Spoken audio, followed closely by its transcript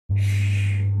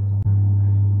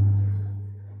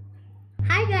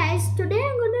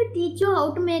teach you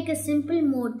how to make a simple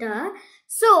motor.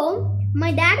 So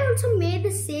my dad also made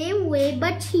the same way,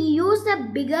 but he used a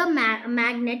bigger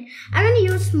magnet. I'm going to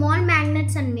use small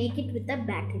magnets and make it with a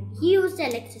battery. He used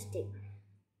electricity.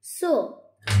 So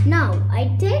now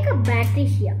I take a battery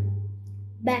here.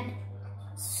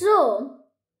 So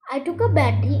I took a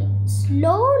battery.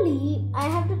 Slowly I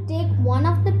have to take one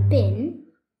of the pin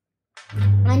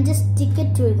and just stick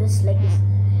it to this like this.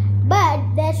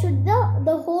 But there should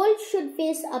the hole should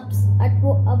face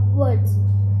upwards.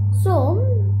 So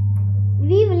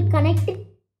we will connect it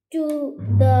to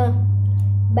the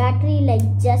battery like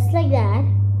just like that.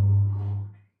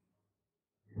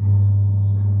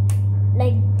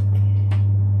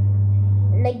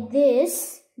 Like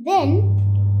this. Then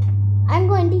I'm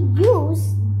going to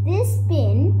use this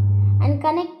pin and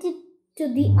connect it to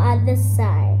the other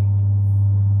side.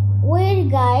 Wait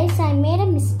guys, I made a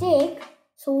mistake.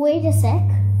 So wait a sec.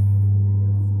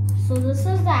 So this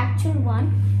is the actual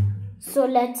one. So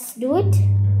let's do it.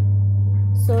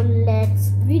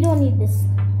 We don't need this.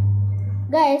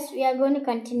 Guys, we are going to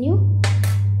continue.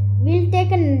 We'll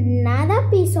take another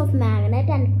piece of magnet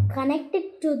and connect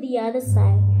it to the other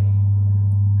side.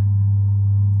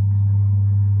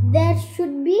 There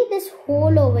should be this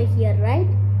hole over here, right?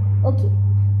 Okay.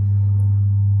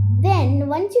 Then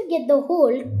once you get the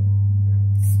hole,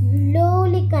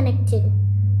 slowly connect it.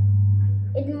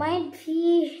 It might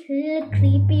be a little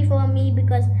creepy for me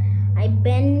because I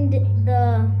bent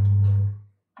the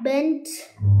pin.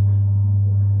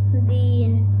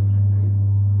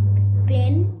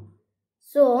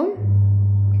 So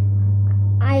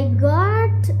I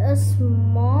got a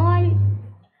small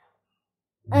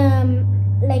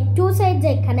like two sides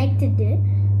I connected it.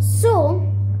 So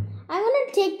I'm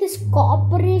gonna take this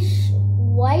copperish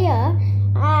wire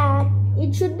and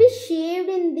it should be shaved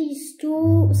in these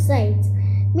two sides.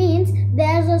 Means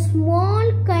there's a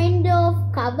small kind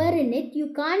of cover in it.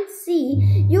 You can't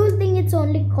see. You think it's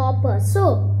only copper.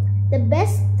 So the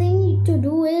best thing to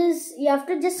do is you have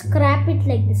to just scrap it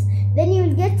like this. Then you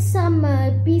will get some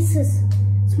pieces,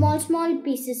 small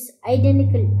pieces,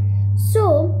 identical.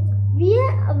 So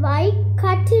I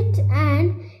cut it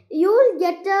and you will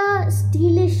get a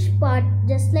steelish part,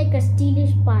 just like a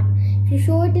steelish part. If you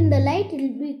show it in the light, it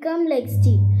will become like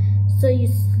steel. So you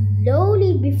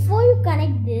slowly, before you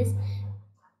connect this,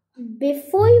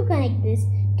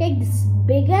 take this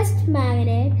biggest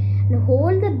magnet and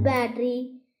hold the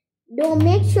battery. Don't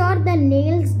make sure the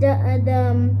nails, the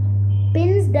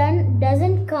pins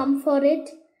doesn't come for it,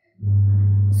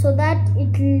 so that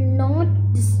it will not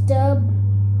disturb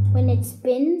when it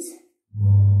spins.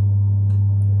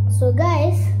 So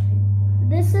guys,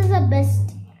 this is the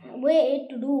best way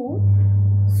to do.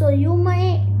 So you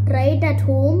might try it at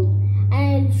home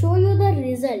and I'll show you the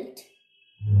result.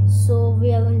 So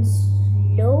we are going to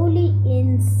slowly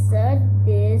insert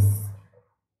this,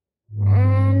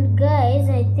 and guys,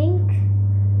 I think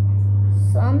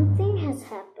something has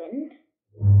happened.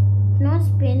 It's not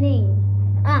spinning.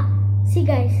 See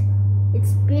guys,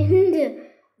 it's spinned a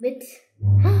bit.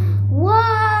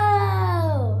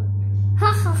 Wow!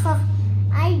 Ha ha ha!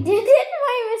 I did it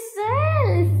by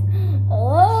myself.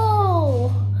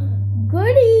 Oh,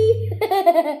 goody!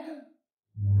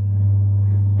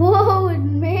 Whoa!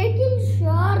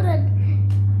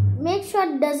 Make sure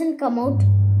it doesn't come out.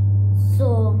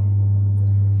 So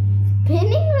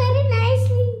spinning very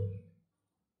nicely.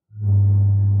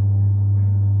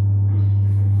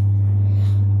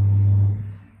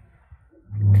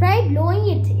 Try blowing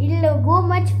it. It'll go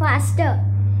much faster.